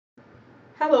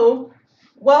Hello,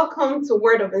 welcome to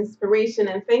Word of Inspiration,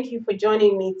 and thank you for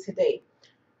joining me today.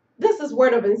 This is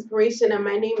Word of Inspiration, and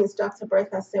my name is Dr.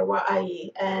 Bertha,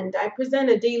 and I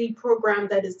present a daily program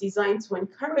that is designed to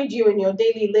encourage you in your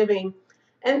daily living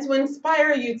and to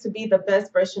inspire you to be the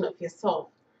best version of yourself.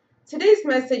 Today's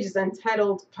message is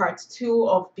entitled Part 2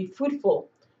 of Be Fruitful,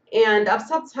 and I've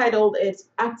subtitled it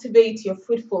Activate Your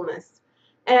Fruitfulness.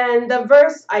 And the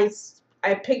verse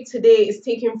I picked today is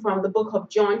taken from the book of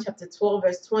John, chapter 12,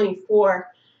 verse 24.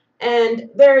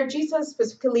 And there, Jesus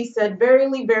specifically said,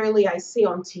 "Verily, verily, I say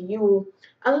unto you,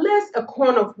 unless a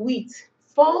corn of wheat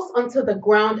falls onto the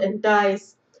ground and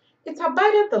dies, it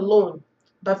abideth alone.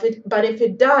 But if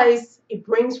it dies, it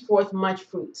brings forth much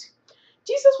fruit."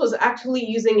 Jesus was actually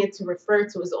using it to refer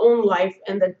to his own life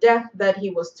and the death that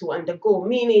he was to undergo,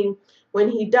 meaning when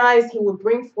he dies, he will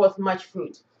bring forth much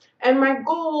fruit. And my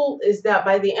goal is that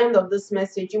by the end of this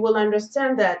message, you will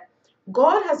understand that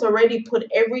God has already put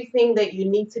everything that you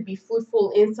need to be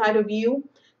fruitful inside of you.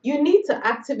 You need to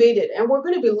activate it. And we're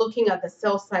going to be looking at the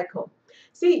cell cycle.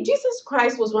 See, Jesus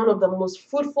Christ was one of the most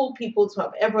fruitful people to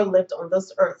have ever lived on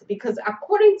this earth because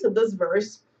according to this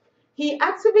verse, he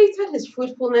activated his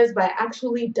fruitfulness by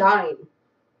actually dying.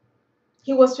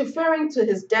 He was referring to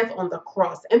his death on the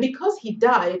cross. And because he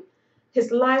died, his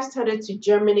life started to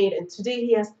germinate, and today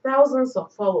he has thousands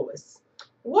of followers.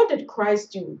 What did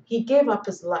Christ do? He gave up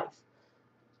his life.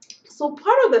 So,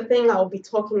 part of the thing I'll be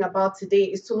talking about today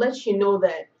is to let you know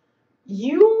that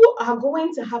you are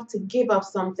going to have to give up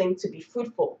something to be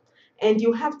fruitful, and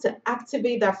you have to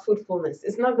activate that fruitfulness.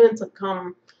 It's not going to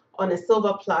come on a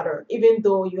silver platter, even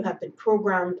though you have been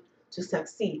programmed to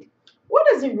succeed. What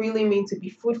does it really mean to be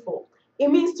fruitful? It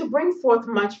means to bring forth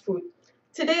much fruit.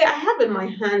 Today, I have in my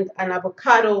hand an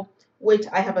avocado, which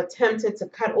I have attempted to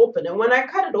cut open. And when I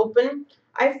cut it open,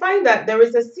 I find that there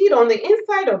is a seed on the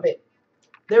inside of it.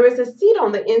 There is a seed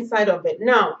on the inside of it.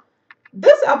 Now,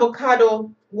 this avocado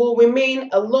will remain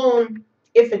alone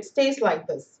if it stays like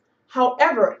this.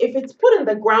 However, if it's put in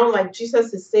the ground like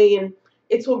Jesus is saying,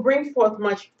 it will bring forth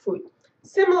much fruit.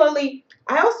 Similarly,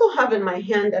 I also have in my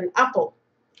hand an apple.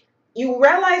 You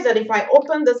realize that if I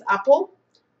open this apple,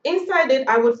 inside it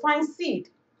I would find seed.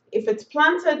 If it's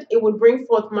planted, it would bring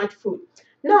forth much fruit.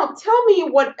 Now, tell me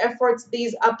what efforts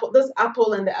this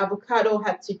apple and the avocado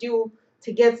had to do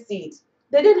to get seeds.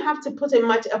 They didn't have to put in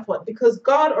much effort because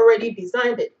God already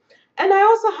designed it. And I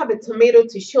also have a tomato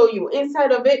to show you.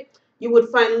 Inside of it, you would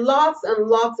find lots and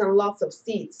lots and lots of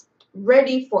seeds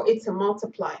ready for it to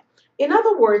multiply. In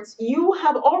other words, you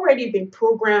have already been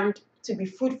programmed to be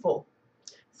fruitful.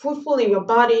 Fruitful in your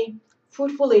body,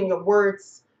 fruitful in your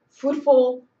words,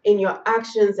 fruitful in your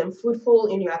actions, and fruitful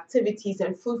in your activities,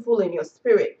 and fruitful in your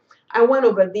spirit. I went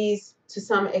over these to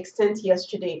some extent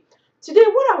yesterday. Today,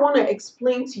 what I want to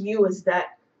explain to you is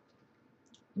that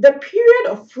the period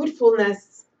of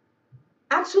fruitfulness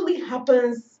actually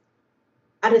happens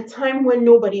at a time when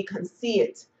nobody can see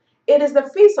it. It is the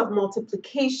phase of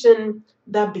multiplication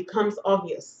that becomes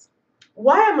obvious.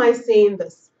 Why am I saying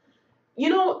this? You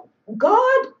know,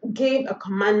 God gave a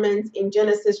commandment in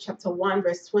Genesis chapter 1,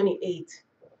 verse 28.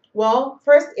 Well,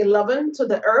 first 11 to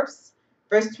the herbs,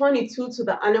 verse 22 to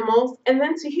the animals, and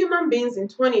then to human beings in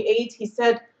 28, he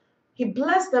said, he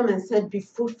blessed them and said, "Be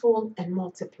fruitful and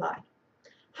multiply."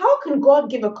 How can God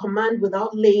give a command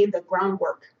without laying the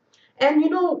groundwork? And you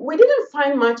know, we didn't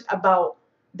find much about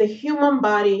the human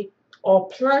body or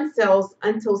plant cells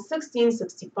until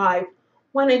 1665,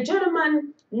 when a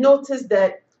gentleman noticed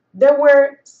that there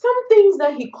were some things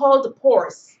that he called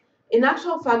pores. In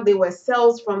actual fact, they were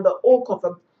cells from the oak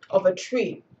of a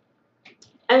tree.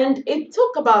 And it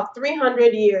took about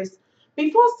 300 years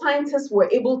before scientists were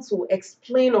able to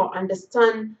explain or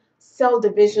understand cell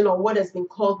division, or what has been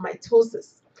called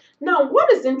mitosis. Now,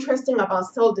 what is interesting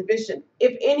about cell division?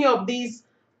 If any of these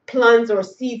plants or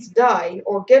seeds die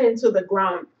or get into the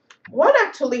ground, what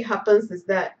actually happens is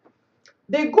that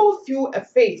they go through a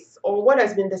phase, or what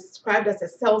has been described as a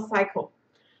cell cycle.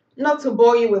 Not to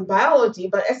bore you with biology,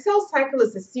 but a cell cycle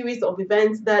is a series of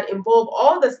events that involve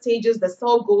all the stages the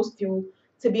cell goes through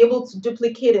to be able to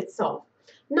duplicate itself.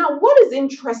 Now, what is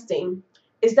interesting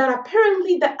is that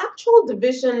apparently the actual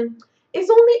division is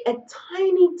only a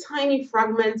tiny, tiny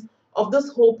fragment of this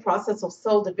whole process of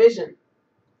cell division.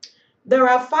 There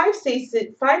are five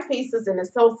phases in a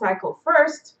cell cycle.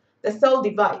 First, the cell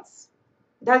divides.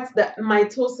 That's the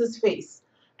mitosis phase.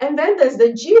 And then there's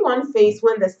the G1 phase,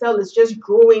 when the cell is just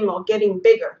growing or getting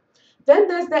bigger. Then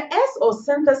there's the S, or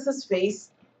synthesis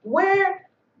phase, where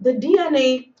the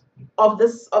DNA of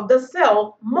the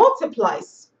cell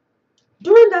multiplies.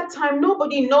 During that time,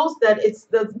 nobody knows that it's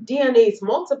the DNA is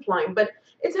multiplying, but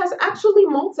it has actually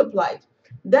multiplied.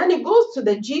 Then it goes to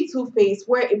the G2 phase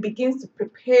where it begins to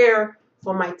prepare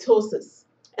for mitosis.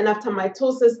 And after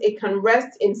mitosis, it can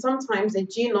rest in sometimes the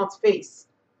G0 phase.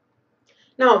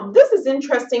 Now, this is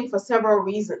interesting for several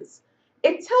reasons.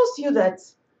 It tells you that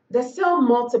the cell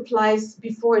multiplies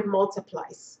before it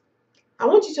multiplies. I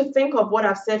want you to think of what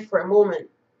I've said for a moment.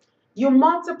 You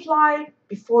multiply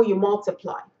before you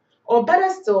multiply. Or better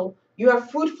still, you are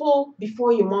fruitful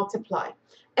before you multiply.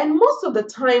 And most of the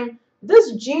time,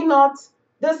 this G0,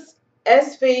 this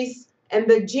S phase, and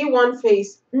the G1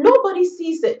 phase, nobody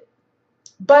sees it.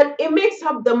 But it makes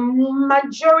up the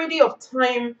majority of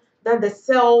time that the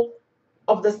cell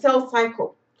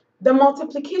cycle. The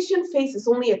multiplication phase is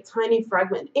only a tiny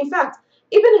fragment. In fact,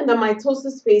 even in the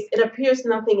mitosis phase, it appears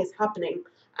nothing is happening.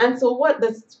 And so what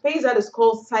the phase that is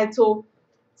called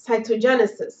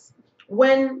cytogenesis,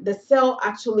 when the cell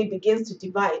actually begins to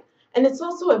divide. And it's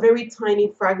also a very tiny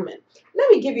fragment. Let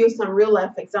me give you some real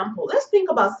life example. Let's think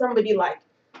about somebody like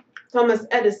Thomas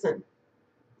Edison.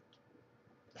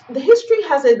 The history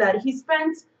has it that he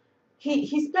spent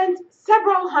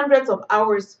several hundreds of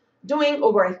hours doing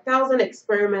over 1,000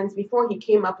 experiments before he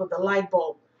came up with the light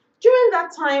bulb. During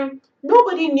that time,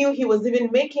 nobody knew he was even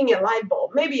making a light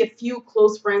bulb. Maybe a few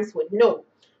close friends would know.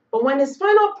 But when his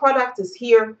final product is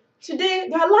here, today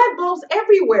there are light bulbs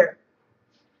everywhere.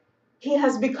 He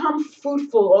has become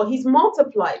fruitful, or he's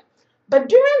multiplied. But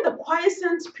during the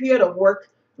quiescent period of work,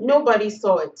 nobody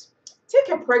saw it. Take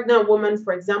a pregnant woman,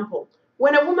 for example.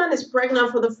 When a woman is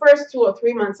pregnant for the first 2 or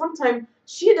 3 months, sometimes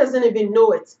she doesn't even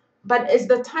know it. But it's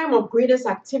the time of greatest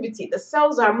activity. The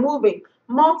cells are moving,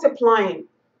 multiplying,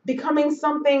 becoming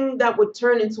something that would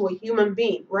turn into a human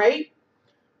being, right?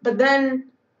 But then,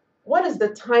 what is the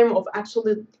time of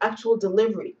actual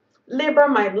delivery? Labor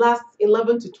might last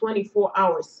 11 to 24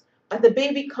 hours, but the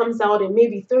baby comes out in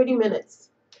maybe 30 minutes.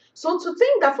 So to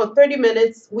think that for 30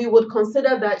 minutes, we would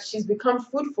consider that she's become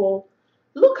fruitful,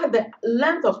 look at the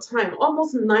length of time,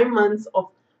 almost 9 months of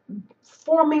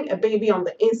forming a baby on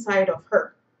the inside of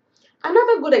her.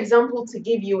 Another good example to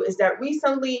give you is that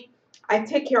recently I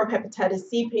take care of hepatitis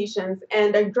C patients,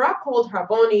 and a drug called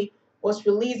Harvoni was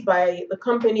released by the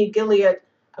company Gilead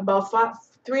about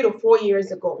 3 to 4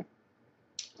 years ago.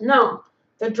 Now,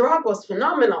 the drug was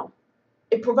phenomenal.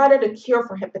 It provided a cure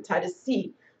for hepatitis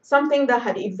C, something that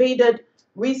had evaded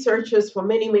researchers for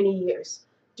many, many years.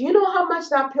 Do you know how much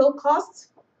that pill cost?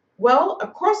 Well, a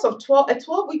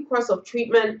 12-week course of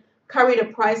treatment carried a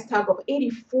price tag of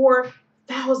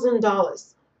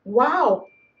 $84,000. Wow.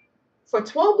 For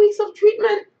 12 weeks of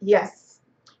treatment? Yes.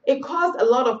 It caused a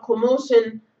lot of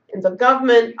commotion in the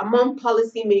government, among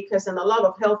policymakers, and a lot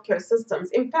of healthcare systems.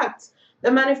 In fact,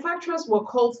 the manufacturers were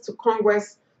called to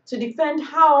Congress to defend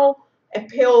how a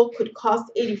pill could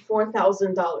cost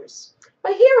 $84,000.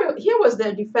 But here was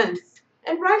their defense,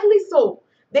 and rightly so.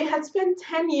 They had spent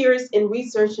 10 years in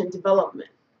research and development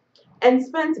and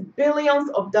spent billions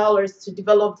of dollars to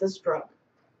develop this drug.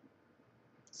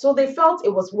 So they felt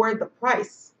it was worth the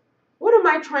price. What am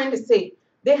I trying to say?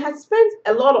 They had spent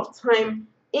a lot of time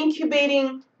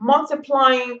incubating,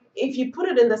 multiplying. If you put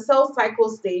it in the cell cycle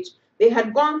stage, they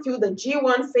had gone through the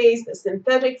G1 phase, the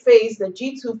synthetic phase, the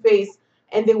G2 phase,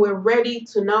 and they were ready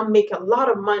to now make a lot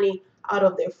of money out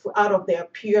of their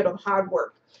period of hard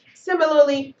work.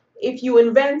 Similarly, if you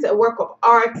invent a work of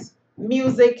art,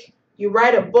 music, you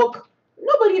write a book,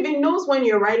 nobody even knows when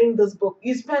you're writing this book.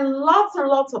 You spend lots and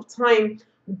lots of time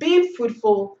being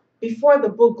fruitful before the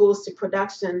book goes to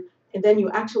production, and then you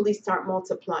actually start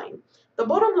multiplying. The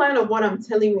bottom line of what I'm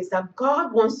telling you is that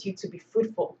God wants you to be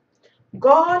fruitful.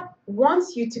 God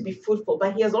wants you to be fruitful,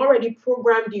 but He has already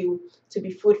programmed you to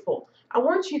be fruitful. I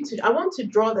want to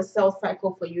draw the cell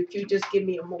cycle for you if you just give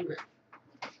me a moment.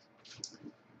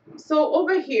 So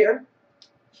over here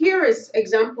is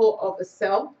example of a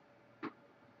cell,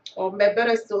 or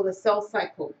better still, the cell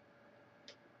cycle.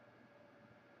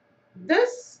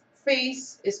 This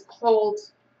phase is called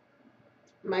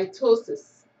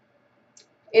mitosis,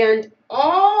 and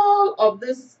all of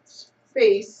this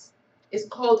phase is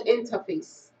called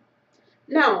interphase.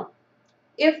 Now,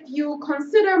 if you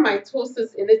consider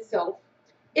mitosis in itself,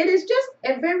 it is just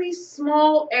a very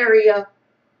small area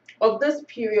of this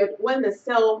period when the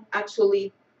cell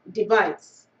actually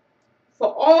divides.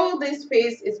 For all this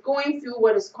phase is going through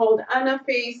what is called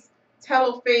anaphase,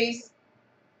 telophase,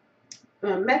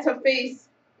 metaphase,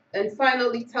 and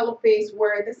finally telophase,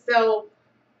 where the cell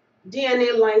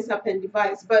DNA lines up and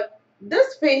divides. But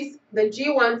this phase, the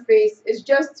G1 phase, is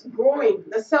just growing.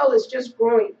 The cell is just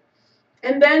growing.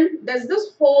 And then there's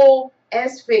this whole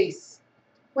S phase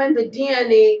when the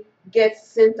DNA gets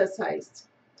synthesized.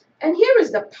 And here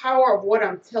is the power of what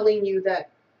I'm telling you,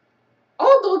 that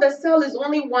Although the cell is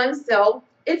only one cell,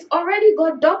 it's already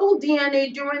got double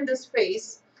DNA during this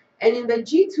phase. And in the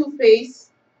G2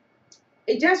 phase,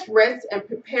 it just rests and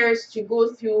prepares to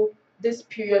go through this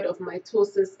period of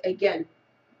mitosis again.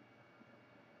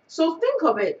 So think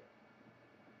of it.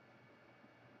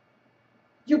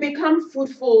 You become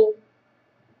fruitful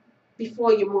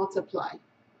before you multiply.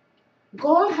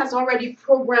 God has already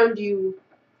programmed you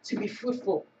to be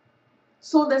fruitful.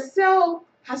 So the cell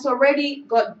has already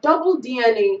got double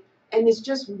DNA and is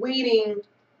just waiting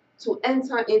to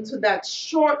enter into that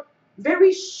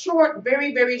very short,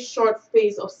 very short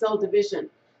phase of cell division.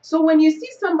 So when you see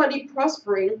somebody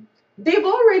prospering, they've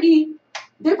already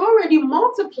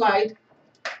multiplied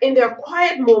in their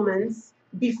quiet moments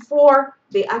before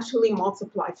they actually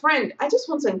multiply. Friend, I just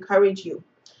want to encourage you.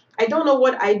 I don't know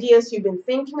what ideas you've been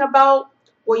thinking about,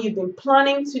 what you've been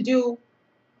planning to do.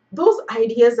 Those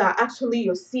ideas are actually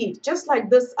your seed, just like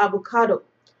this avocado.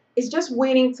 It's just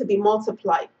waiting to be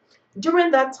multiplied.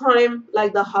 During that time,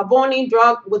 like the Haboni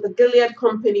drug with the Gilead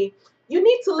company, you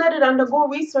need to let it undergo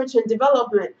research and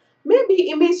development. Maybe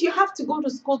it means you have to go to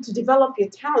school to develop your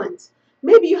talent.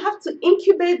 Maybe you have to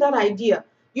incubate that idea.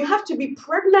 You have to be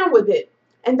pregnant with it.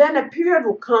 And then a period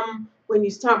will come when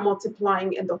you start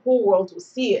multiplying and the whole world will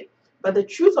see it. But the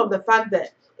truth of the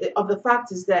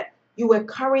fact is that you were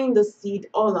carrying the seed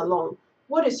all along.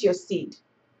 What is your seed?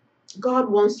 God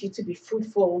wants you to be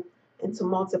fruitful and to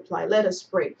multiply. Let us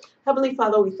pray. Heavenly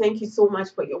Father, we thank you so much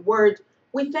for your word.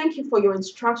 We thank you for your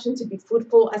instruction to be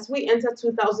fruitful. As we enter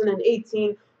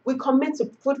 2018, we commit to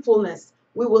fruitfulness.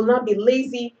 We will not be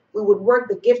lazy. We would work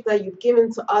the gift that you've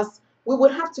given to us. We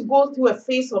would have to go through a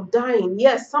phase of dying.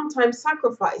 Yes, sometimes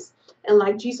sacrifice. And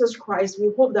like Jesus Christ,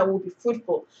 we hope that we'll be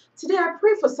fruitful. Today, I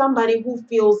pray for somebody who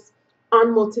feels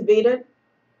unmotivated.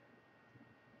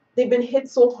 They've been hit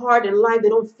so hard in life, they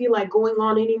don't feel like going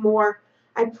on anymore.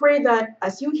 I pray that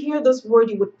as you hear this word,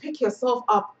 you would pick yourself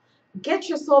up, get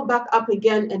yourself back up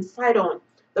again, and fight on.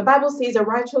 The Bible says a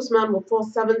righteous man will fall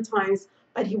 7 times,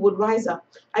 but he would rise up.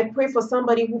 I pray for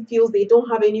somebody who feels they don't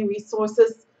have any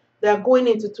resources. They're going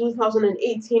into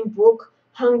 2018 broke,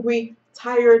 hungry,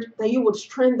 tired, that you would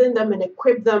strengthen them and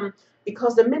equip them,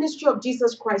 because the ministry of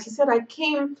Jesus Christ, he said, I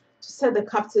came to set the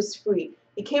captives free.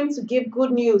 He came to give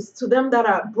good news to them that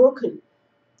are broken,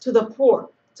 to the poor,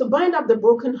 to bind up the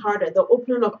brokenhearted, the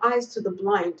opening of eyes to the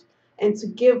blind, and to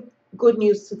give good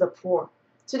news to the poor.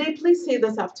 Today, please say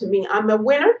this after me. I'm a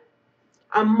winner.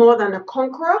 I'm more than a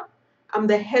conqueror. I'm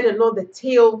the head and not the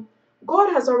tail.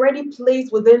 God has already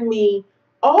placed within me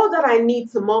all that I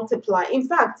need to multiply. In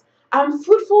fact, I'm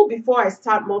fruitful before I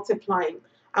start multiplying.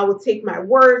 I will take my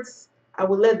words. I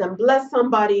will let them bless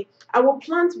somebody. I will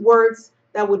plant words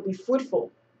that would be fruitful.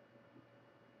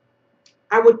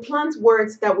 I would plant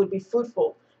words that would be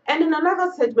fruitful. And in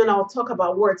another segment, I'll talk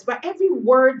about words. But every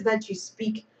word that you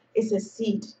speak is a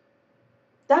seed.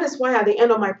 That is why at the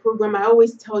end of my program, I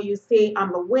always tell you, say,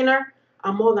 I'm a winner.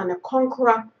 I'm more than a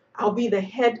conqueror. I'll be the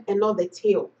head and not the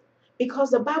tail.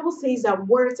 Because the Bible says that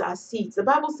words are seeds. The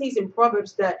Bible says in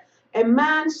Proverbs that a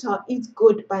man shall eat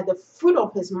good by the fruit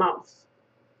of his mouth.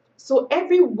 So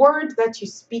every word that you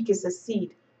speak is a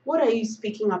seed. What are you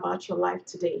speaking about your life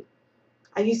today?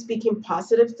 Are you speaking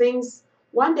positive things?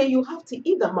 One day you have to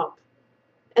eat them up.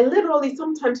 And literally,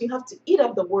 sometimes you have to eat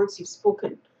up the words you've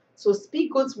spoken. So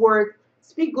speak good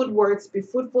words, be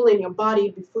fruitful in your body,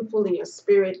 be fruitful in your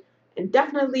spirit, and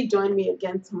definitely join me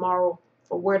again tomorrow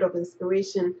for Word of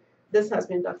Inspiration. This has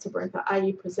been Dr. Bertha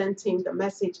presenting the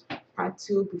message, part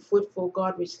 2, be fruitful,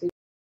 God richly